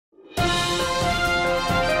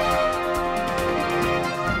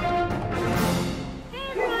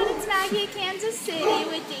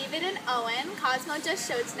Owen. Cosmo just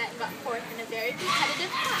showed tonight and got fourth in a very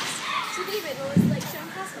competitive class. So David, what was it like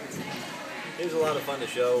showing Cosmo tonight? It was a lot of fun to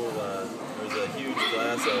show. There was a huge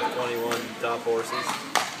class of 21 top horses,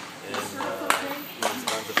 and it was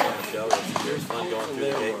tons of fun to show. It was fun going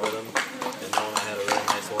through the gate with them, and knowing I had a really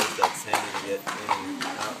nice horse that's handy to get in and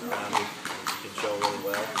out and around it. You can show really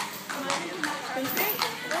well.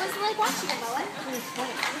 What was it like watching him, Owen?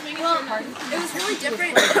 Well, it was really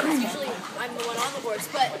different because usually I'm the one on the horse,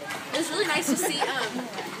 but it was really nice to see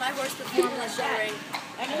my horse perform in the showering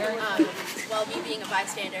while me being a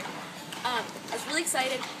bystander. I was really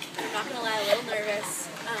excited. I'm not going to lie, a little nervous,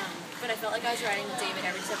 but I felt like I was riding with David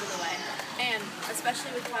every step of the way. And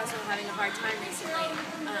especially with Cosmo having a hard time recently,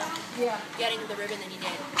 getting the ribbon that he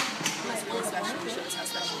did was really special to show us how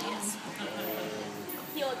special he is.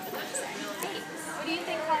 He looked amazing. What do you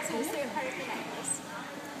think Cosmo's favorite part of the night was?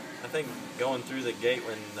 I think going through the gate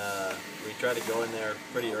when we tried to go in there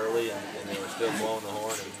pretty early and they were still blowing the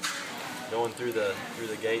horn, and going through the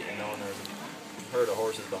gate and knowing there was a herd of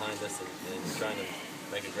horses behind us and trying to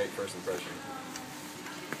make a great first impression.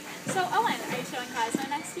 So Owen, are you showing Cosmo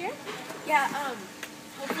next year? Yeah,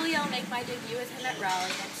 hopefully I'll make my debut with him at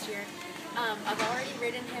Raleigh next year. I've already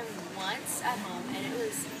ridden him once at home, and it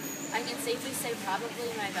was, I can safely say,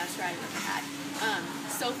 probably my best ride I've ever had.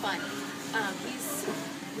 So fun. He's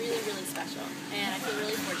really, really special, and I feel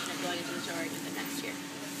really fortunate going into the showering with him next year.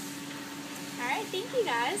 Alright, thank you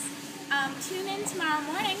guys. Tune in tomorrow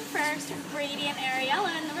morning for Brady and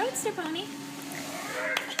Ariella and the Roadster Pony.